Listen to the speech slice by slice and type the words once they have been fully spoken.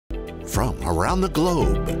from around the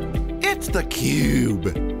globe. It's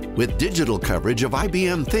theCUBE, with digital coverage of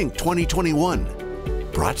IBM Think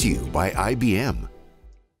 2021. Brought to you by IBM.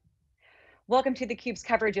 Welcome to theCUBE's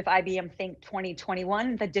coverage of IBM Think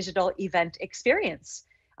 2021, the digital event experience.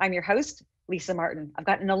 I'm your host, Lisa Martin. I've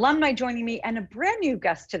got an alumni joining me and a brand new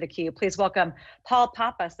guest to theCUBE. Please welcome Paul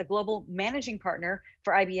Pappas, the Global Managing Partner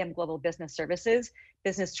for IBM Global Business Services,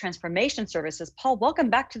 Business Transformation Services. Paul, welcome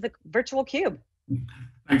back to the virtual CUBE.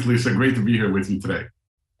 Thanks, Lisa. Great to be here with you today.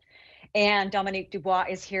 And Dominique Dubois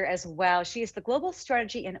is here as well. She is the Global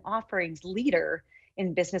Strategy and Offerings Leader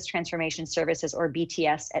in Business Transformation Services, or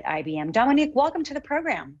BTS, at IBM. Dominique, welcome to the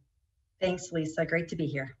program. Thanks, Lisa. Great to be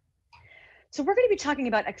here. So we're going to be talking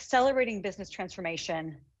about accelerating business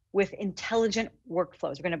transformation with intelligent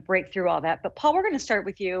workflows. We're going to break through all that. But Paul, we're going to start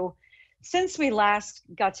with you. Since we last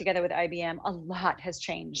got together with IBM, a lot has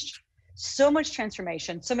changed. So much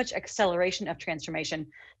transformation, so much acceleration of transformation.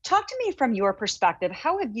 Talk to me from your perspective.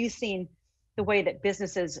 How have you seen the way that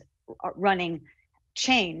businesses are running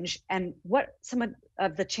change, and what some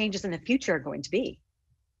of the changes in the future are going to be?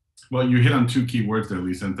 Well, you hit on two key words there,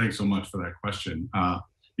 Lisa, and thanks so much for that question.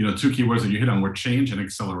 Two key words that you hit on were change and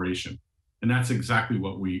acceleration. And that's exactly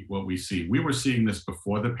what we see. We were seeing this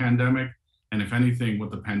before the pandemic. And if anything,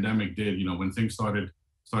 what the pandemic did, when things started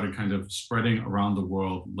kind of spreading around the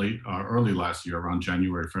world early last year, around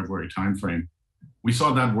January, February timeframe, we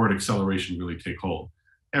saw that word acceleration really take hold.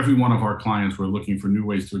 Every one of our clients were looking for new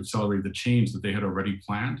ways to accelerate the change that they had already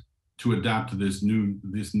planned to adapt to this new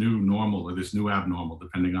normal or this new abnormal,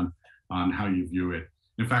 depending on how you view it.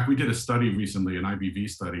 In fact, we did a study recently, an IBV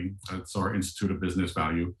study, that's our Institute of Business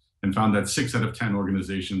Value, and found that 6 out of 10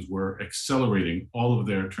 organizations were accelerating all of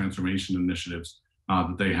their transformation initiatives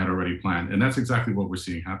that they had already planned. And that's exactly what we're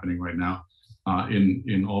seeing happening right now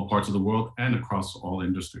in all parts of the world and across all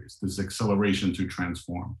industries, this acceleration to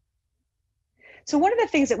transform. So one of the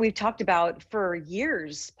things that we've talked about for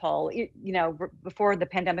years, Paul, before the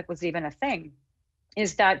pandemic was even a thing,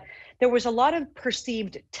 is that there was a lot of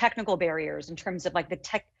perceived technical barriers in terms of like the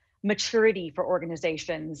tech maturity for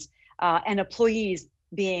organizations and employees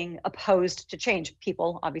being opposed to change.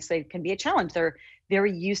 People obviously can be a challenge. They're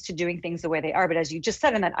very used to doing things the way they are. But as you just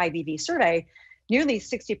said in that IBV survey, nearly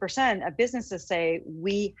 60% of businesses say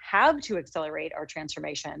we have to accelerate our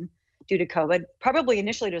transformation due to COVID, probably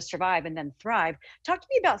initially to survive and then thrive. Talk to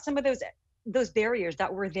me about some of those barriers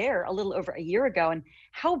that were there a little over a year ago and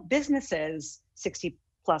how businesses, 60+%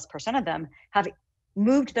 of them, have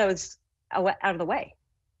moved those out of the way.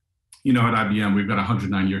 At IBM, we've got a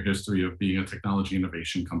 109-year history of being a technology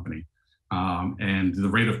innovation company. And the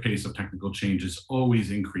rate of pace of technical change is always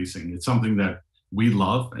increasing. It's something that we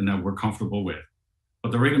love and that we're comfortable with.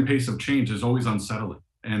 But the rate and pace of change is always unsettling.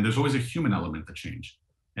 And there's always a human element to change.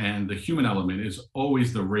 And the human element is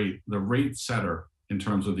always the rate setter in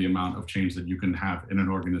terms of the amount of change that you can have in an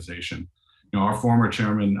organization. Our former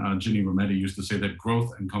chairman, Ginny Rometty, used to say that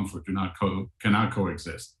growth and comfort cannot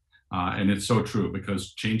coexist. And it's so true,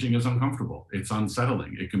 because changing is uncomfortable. It's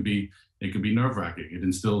unsettling. It can be nerve-wracking.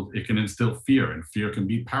 It can instill fear, and fear can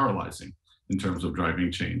be paralyzing in terms of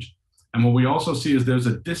driving change. And what we also see is there's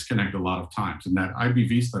a disconnect a lot of times. In that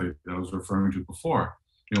IBV study that I was referring to before,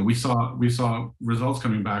 we saw results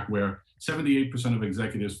coming back where 78% of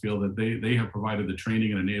executives feel that they have provided the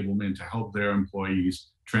training and enablement to help their employees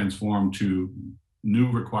transform to new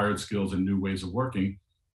required skills and new ways of working,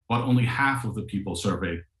 but only half of the people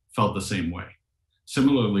surveyed felt the same way.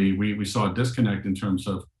 Similarly, we saw a disconnect in terms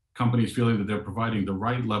of companies feeling that they're providing the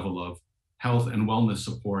right level of health and wellness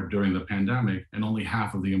support during the pandemic, and only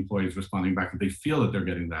half of the employees responding back that they feel that they're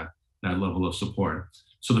getting that level of support.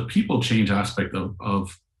 So the people change aspect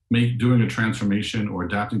of doing a transformation or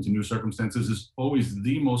adapting to new circumstances is always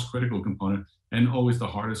the most critical component and always the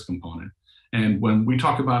hardest component. And when we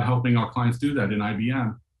talk about helping our clients do that in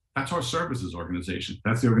IBM, that's our services organization.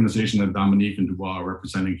 That's the organization that Dominique and Dubois are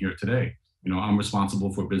representing here today. I'm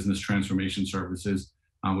responsible for business transformation services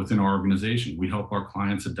within our organization. We help our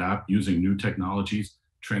clients adapt using new technologies,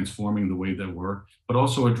 transforming the way they work, but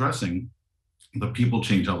also addressing the people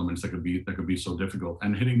change elements that could be so difficult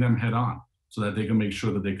and hitting them head on so that they can make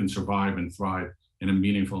sure that they can survive and thrive in a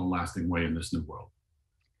meaningful and lasting way in this new world.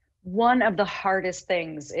 One of the hardest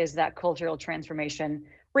things is that cultural transformation,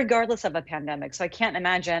 regardless of a pandemic. So I can't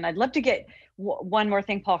imagine. I'd love to get one more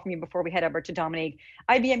thing, Paul, from you before we head over to Dominique.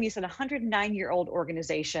 IBM, you said, a 109-year-old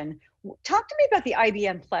organization. Talk to me about the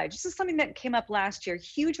IBM Pledge. This is something that came up last year.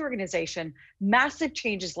 Huge organization, massive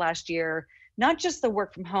changes last year, not just the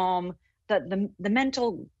work from home, the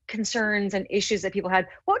mental concerns and issues that people had.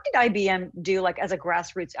 What did IBM do, like, as a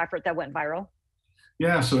grassroots effort that went viral?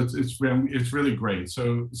 Yeah, so it's really great.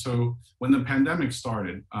 So when the pandemic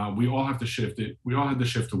started, we all have to shift it. We all had to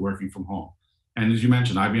shift to working from home. And as you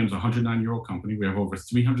mentioned, IBM's a 109-year-old company. We have over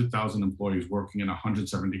 300,000 employees working in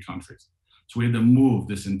 170 countries. So we had to move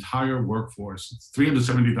this entire workforce,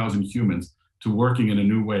 370,000 humans, to working in a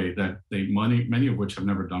new way that many of which have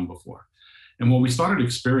never done before. And what we started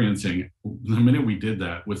experiencing, the minute we did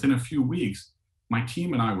that, within a few weeks, my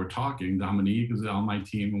team and I were talking, Dominique is on my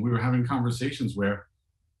team, and we were having conversations where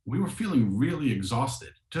we were feeling really exhausted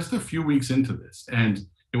just a few weeks into this. And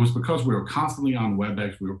it was because we were constantly on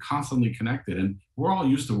WebEx, we were constantly connected, and we're all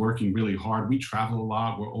used to working really hard. We travel a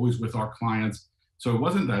lot, we're always with our clients. So it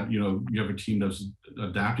wasn't that, you have a team that's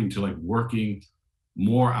adapting to like working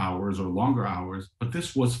more hours or longer hours, but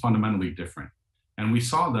this was fundamentally different. And we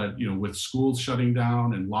saw that, with schools shutting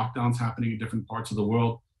down and lockdowns happening in different parts of the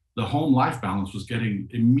world, the home life balance was getting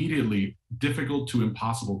immediately difficult to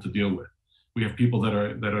impossible to deal with. We have people that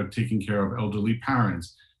are taking care of elderly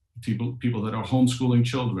parents, people that are homeschooling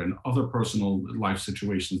children, other personal life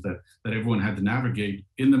situations that everyone had to navigate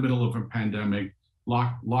in the middle of a pandemic,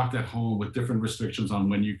 locked at home with different restrictions on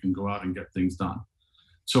when you can go out and get things done.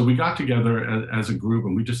 So we got together as a group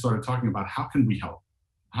and we just started talking about how can we help?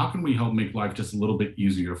 How can we help make life just a little bit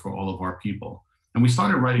easier for all of our people? And we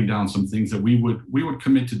started writing down some things that we would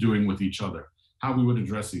commit to doing with each other, how we would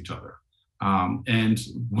address each other. And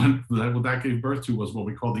what that gave birth to was what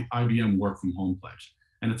we call the IBM Work from Home Pledge.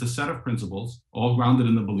 And it's a set of principles, all grounded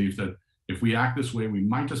in the belief that if we act this way, we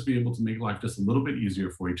might just be able to make life just a little bit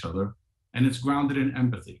easier for each other. And it's grounded in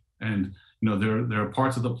empathy. And there are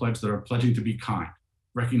parts of the pledge that are pledging to be kind,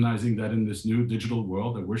 recognizing that in this new digital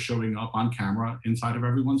world that we're showing up on camera inside of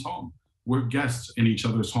everyone's home. We're guests in each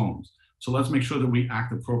other's homes. So let's make sure that we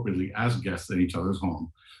act appropriately as guests in each other's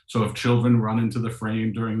home. So if children run into the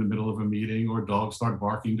frame during the middle of a meeting or dogs start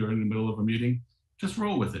barking during the middle of a meeting, just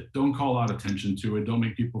roll with it. Don't call out attention to it. Don't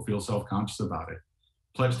make people feel self-conscious about it.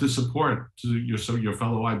 Pledge to support to your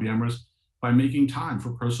fellow IBMers by making time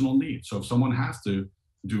for personal needs. So if someone has to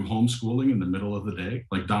do homeschooling in the middle of the day,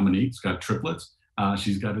 like Dominique's got triplets,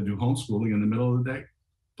 she's got to do homeschooling in the middle of the day,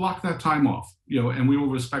 block that time off, and we will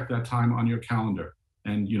respect that time on your calendar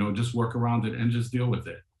and, just work around it and just deal with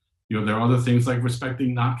it. There are other things like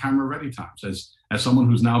respecting not camera ready times. As someone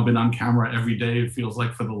who's now been on camera every day, it feels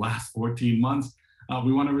like for the last 14 months,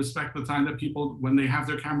 we want to respect the time that people, when they have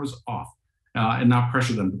their cameras off and not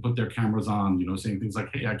pressure them to put their cameras on, saying things like,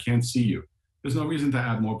 hey, I can't see you. There's no reason to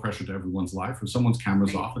add more pressure to everyone's life. If someone's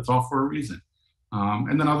camera's off, it's off for a reason.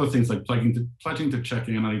 And then other things like pledging to check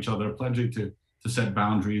in on each other, pledging to set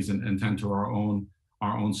boundaries and tend to our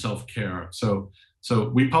own self-care. So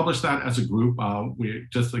we published that as a group. And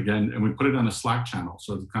we put it on a Slack channel.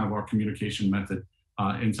 So it's kind of our communication method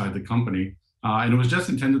inside the company. And it was just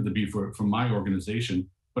intended to be for my organization,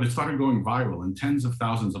 but it started going viral and tens of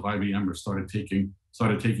thousands of IBMers started taking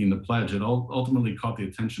the pledge. It ultimately caught the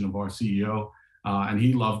attention of our CEO and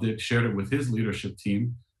he loved it, shared it with his leadership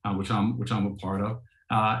team, which I'm a part of.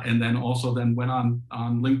 And then went on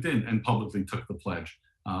LinkedIn and publicly took the pledge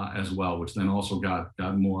as well, which then also got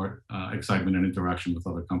more excitement and interaction with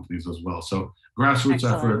other companies as well. So grassroots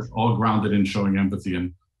effort, all grounded in showing empathy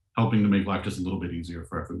and helping to make life just a little bit easier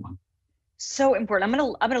for everyone. So important.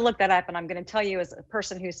 I'm gonna look that up, and I'm gonna tell you, as a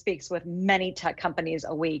person who speaks with many tech companies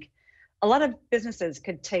a week, a lot of businesses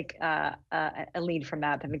could take a lead from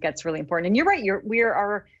that. I think that's really important. And you're right. We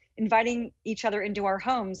are inviting each other into our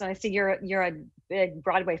homes. And I see you're a big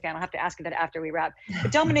Broadway fan. I'll have to ask you that after we wrap.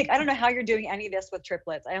 But Dominique, I don't know how you're doing any of this with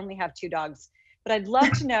triplets. I only have 2 dogs, but I'd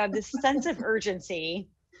love to know this sense of urgency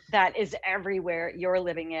that is everywhere you're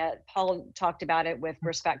living it. Paul talked about it with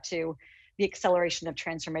respect to the acceleration of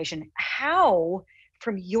transformation. How,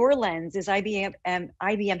 from your lens, is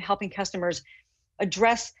IBM helping customers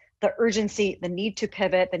address the urgency, the need to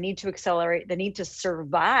pivot, the need to accelerate, the need to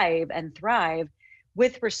survive and thrive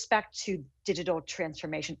with respect to digital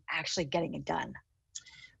transformation, actually getting it done?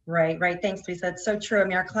 Right. Thanks, Lisa. That's so true. I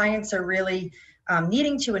mean, our clients are really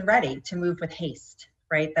needing to and ready to move with haste,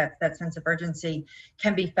 right? That sense of urgency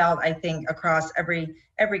can be felt, I think, across every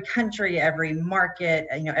country, every market,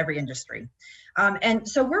 every industry. And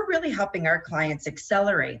so we're really helping our clients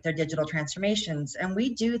accelerate their digital transformations. And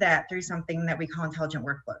we do that through something that we call intelligent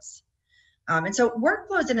workflows. And so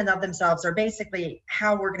workflows in and of themselves are basically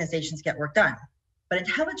how organizations get work done. But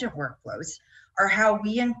intelligent workflows are how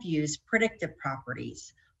we infuse predictive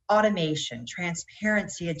properties, automation,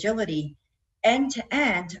 transparency, agility,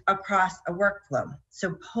 end-to-end across a workflow.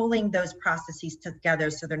 So pulling those processes together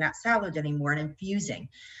so they're not siloed anymore and infusing.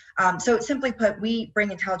 So simply put, we bring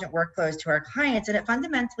intelligent workflows to our clients and it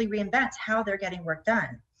fundamentally reinvents how they're getting work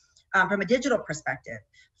done. from a digital perspective,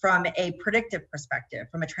 from a predictive perspective,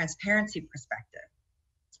 from a transparency perspective.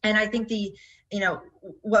 And I think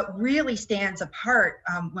what really stands apart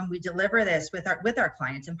when we deliver this with our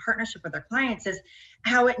clients, in partnership with our clients, is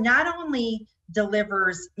how it not only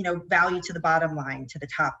delivers value to the bottom line, to the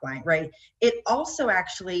top line, right? It also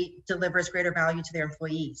actually delivers greater value to their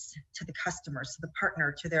employees, to the customers, to the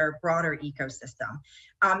partner, to their broader ecosystem.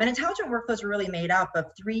 And intelligent workflows are really made up of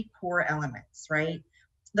 3 core elements, right?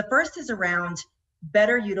 The first is around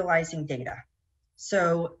better utilizing data.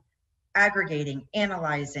 So aggregating,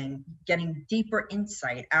 analyzing, getting deeper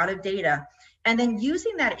insight out of data, and then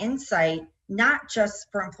using that insight not just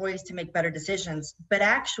for employees to make better decisions, but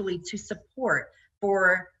actually to support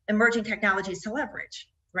for emerging technologies to leverage,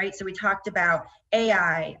 right? So we talked about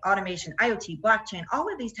AI, automation, IoT, blockchain,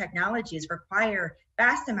 all of these technologies require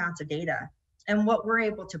vast amounts of data. And what we're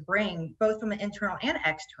able to bring, both from an internal and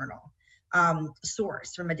external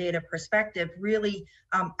source, from a data perspective, really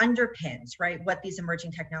underpins, right, what these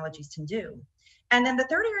emerging technologies can do. And then the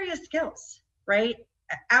third area is skills, right?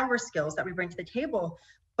 Our skills that we bring to the table,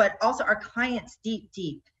 but also our clients'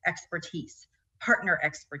 deep expertise, partner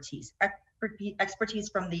expertise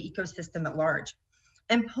from the ecosystem at large.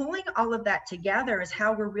 And pulling all of that together is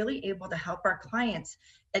how we're really able to help our clients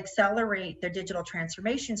accelerate their digital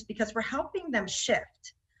transformations, because we're helping them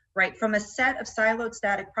shift, right, from a set of siloed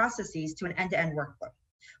static processes to an end-to-end workflow.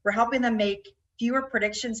 We're helping them make fewer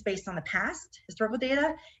predictions based on the past, historical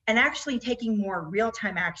data, and actually taking more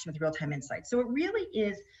real-time action with real-time insights. So it really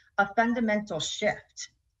is a fundamental shift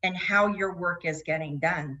in how your work is getting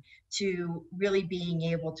done, to really being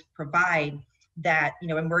able to provide that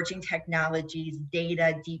emerging technologies,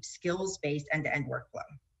 data, deep skills-based end-to-end workflow.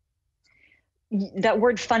 That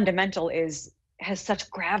word fundamental has such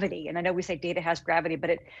gravity. And I know we say data has gravity,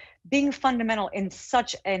 but being fundamental in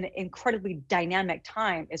such an incredibly dynamic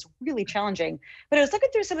time is really challenging. But I was looking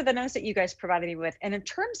through some of the notes that you guys provided me with. And in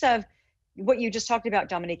terms of what you just talked about,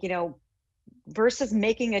 Dominique, versus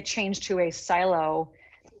making a change to a silo,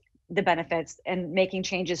 the benefits, and making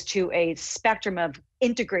changes to a spectrum of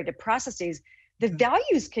integrated processes, the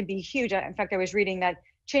values can be huge. In fact, I was reading that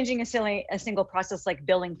changing a single process like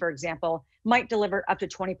billing, for example, might deliver up to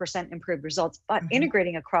 20% improved results, but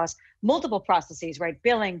integrating across multiple processes, right?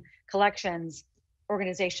 Billing, collections,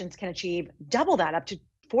 organizations can achieve double that, up to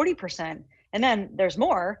 40%. And then there's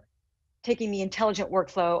more, taking the intelligent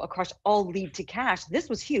workflow across all lead to cash. This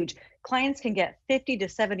was huge. Clients can get 50 to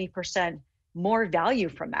 70% more value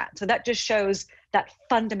from that. So that just shows that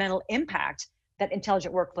fundamental impact that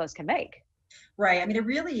intelligent workflows can make. Right. I mean, it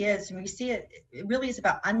really is. And we see it really is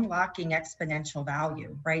about unlocking exponential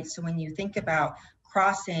value, right? So when you think about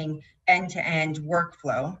crossing end-to-end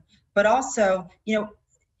workflow, but also,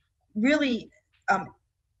 really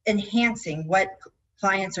enhancing what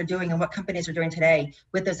clients are doing and what companies are doing today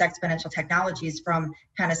with those exponential technologies, from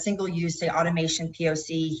kind of single use, say automation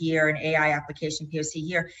POC here and AI application POC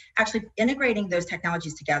here, actually integrating those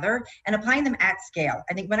technologies together and applying them at scale.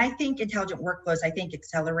 I think when I think intelligent workflows, I think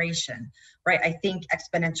acceleration, right? I think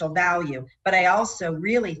exponential value, but I also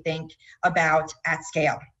really think about at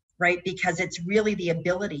scale, right? Because it's really the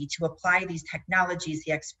ability to apply these technologies,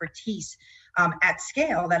 the expertise at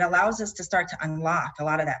scale, that allows us to start to unlock a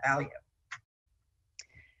lot of that value.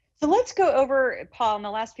 So let's go over, Paul, in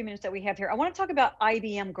the last few minutes that we have here. I want to talk about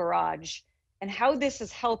IBM Garage and how this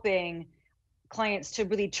is helping clients to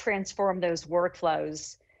really transform those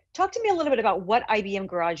workflows. Talk to me a little bit about what IBM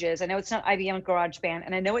Garage is. I know it's not IBM GarageBand,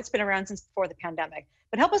 and I know it's been around since before the pandemic,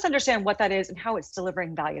 but help us understand what that is and how it's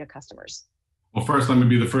delivering value to customers. Well, first, let me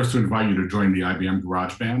be the first to invite you to join the IBM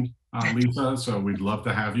GarageBand, Lisa. So we'd love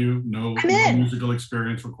to have you. No musical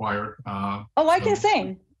experience required. I can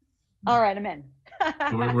sing. All right, I'm in.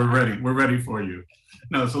 We're ready. We're ready for you.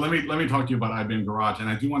 No, so let me talk to you about IBM Garage, and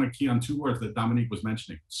I do want to key on 2 words that Dominique was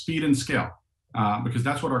mentioning: speed and scale, because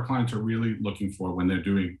that's what our clients are really looking for when they're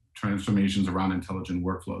doing transformations around intelligent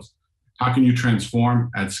workflows. How can you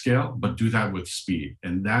transform at scale, but do that with speed?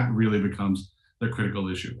 And that really becomes the critical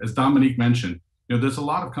issue. As Dominique mentioned, there's a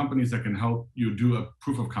lot of companies that can help you do a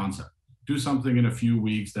proof of concept, do something in a few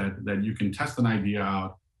weeks that you can test an idea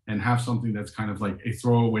out and have something that's kind of like a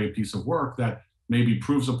throwaway piece of work that maybe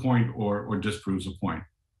proves a point or disproves a point.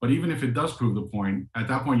 But even if it does prove the point, at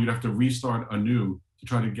that point, you'd have to restart anew to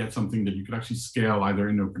try to get something that you could actually scale either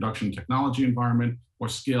into a production technology environment or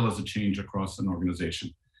scale as a change across an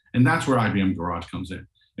organization. And that's where IBM Garage comes in.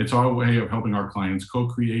 It's our way of helping our clients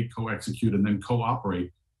co-create, co-execute, and then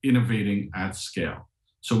co-operate, innovating at scale.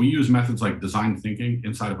 So we use methods like design thinking.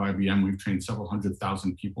 Inside of IBM, we've trained several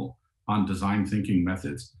 100,000 people on design thinking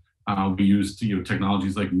methods. We use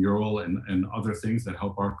technologies like Mural and other things that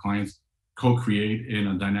help our clients co-create in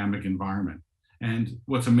a dynamic environment. And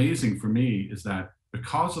what's amazing for me is that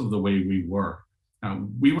because of the way we work,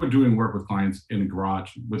 we were doing work with clients in a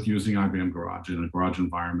garage with using IBM Garage in a garage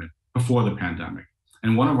environment before the pandemic.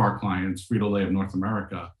 And one of our clients, Frito-Lay of North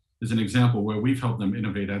America, is an example where we've helped them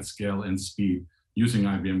innovate at scale and speed using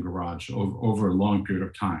IBM Garage over a long period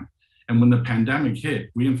of time. And when the pandemic hit,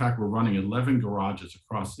 we in fact were running 11 garages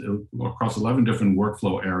across 11 different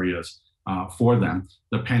workflow areas for them.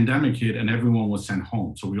 The pandemic hit and everyone was sent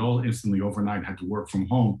home. So we all instantly overnight had to work from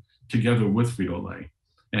home together with Frito-Lay.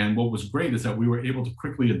 And what was great is that we were able to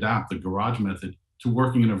quickly adapt the garage method to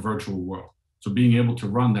working in a virtual world. So being able to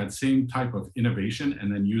run that same type of innovation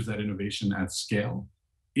and then use that innovation at scale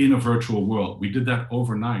in a virtual world. We did that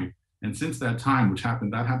overnight. And since that time,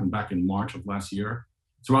 that happened back in March of last year,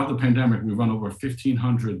 throughout the pandemic, we've run over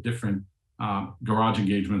 1,500 different garage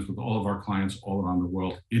engagements with all of our clients all around the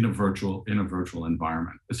world in a virtual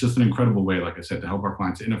environment. It's just an incredible way, like I said, to help our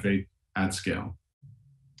clients innovate at scale.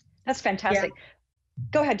 That's fantastic. Yeah.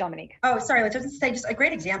 Go ahead, Dominique. Oh, sorry. Let's just say just a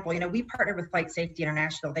great example. We partnered with Flight Safety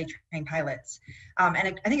International. They train pilots. And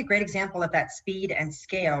I think a great example of that speed and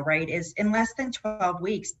scale, right, is in less than 12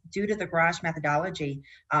 weeks, due to the garage methodology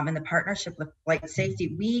and the partnership with Flight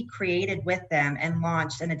Safety, we created with them and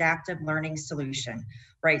launched an adaptive learning solution,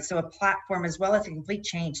 right? So a platform as well as a complete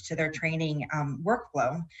change to their training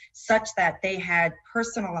workflow, such that they had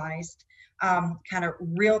personalized kind of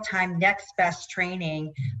real-time next best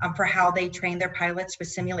training for how they train their pilots with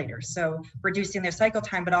simulators. So reducing their cycle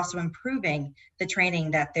time, but also improving the training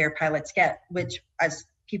that their pilots get, which as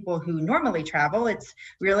people who normally travel, it's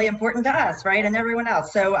really important to us, right? And everyone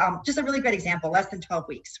else. So just a really great example, less than 12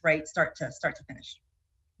 weeks, right? Start to finish.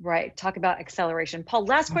 Right. Talk about acceleration. Paul,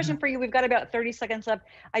 last question for you. We've got about 30 seconds left.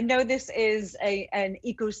 I know this is an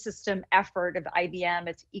ecosystem effort of IBM.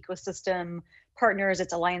 It's ecosystem partners,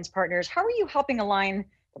 it's alliance partners. How are you helping align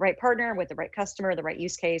the right partner with the right customer, the right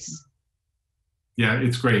use case? Yeah,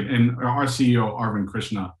 it's great. And our CEO, Arvind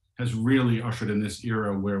Krishna, has really ushered in this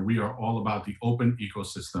era where we are all about the open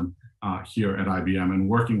ecosystem here at IBM and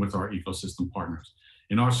working with our ecosystem partners.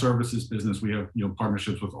 In our services business, we have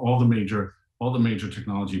partnerships with all the major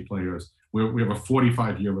technology players. We have a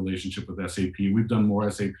 45-year relationship with SAP. We've done more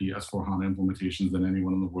SAP S/4HANA implementations than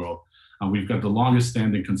anyone in the world. We've got the longest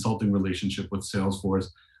standing consulting relationship with Salesforce.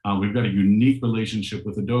 We've got a unique relationship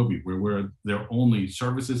with Adobe, where we're their only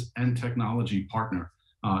services and technology partner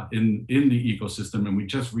in the ecosystem. And we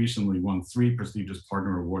just recently won 3 prestigious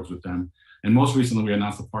partner awards with them. And most recently, we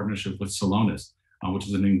announced a partnership with Celonis, which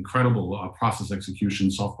is an incredible process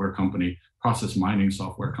execution software company, process mining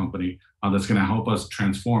software company that's going to help us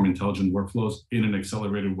transform intelligent workflows in an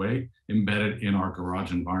accelerated way, embedded in our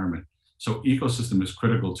garage environment. So ecosystem is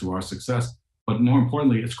critical to our success, but more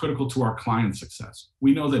importantly, it's critical to our client success.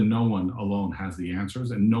 We know that no one alone has the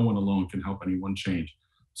answers and no one alone can help anyone change.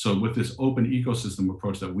 So with this open ecosystem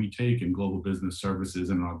approach that we take in global business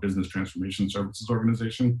services and our business transformation services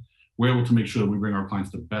organization, we're able to make sure that we bring our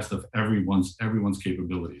clients the best of everyone's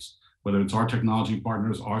capabilities, whether it's our technology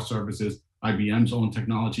partners, our services, IBM's own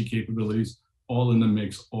technology capabilities, all in the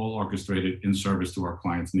mix, all orchestrated in service to our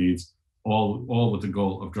clients' needs, all with the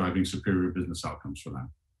goal of driving superior business outcomes for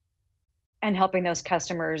them. And helping those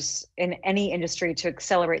customers in any industry to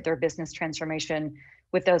accelerate their business transformation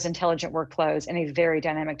with those intelligent workflows in a very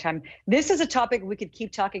dynamic time. This is a topic we could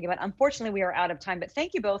keep talking about. Unfortunately, we are out of time, but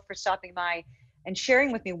thank you both for stopping by and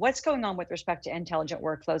sharing with me what's going on with respect to intelligent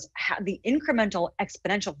workflows, the incremental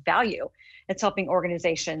exponential value it's helping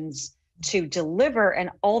organizations to deliver,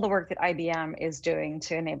 and all the work that IBM is doing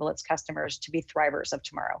to enable its customers to be thrivers of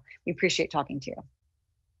tomorrow. We appreciate talking to you.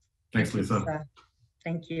 Thanks, Lisa.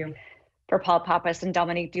 Thank you. For Paul Pappas and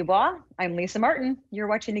Dominique Dubois, I'm Lisa Martin. You're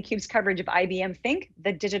watching theCUBE's coverage of IBM Think,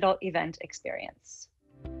 the digital event experience.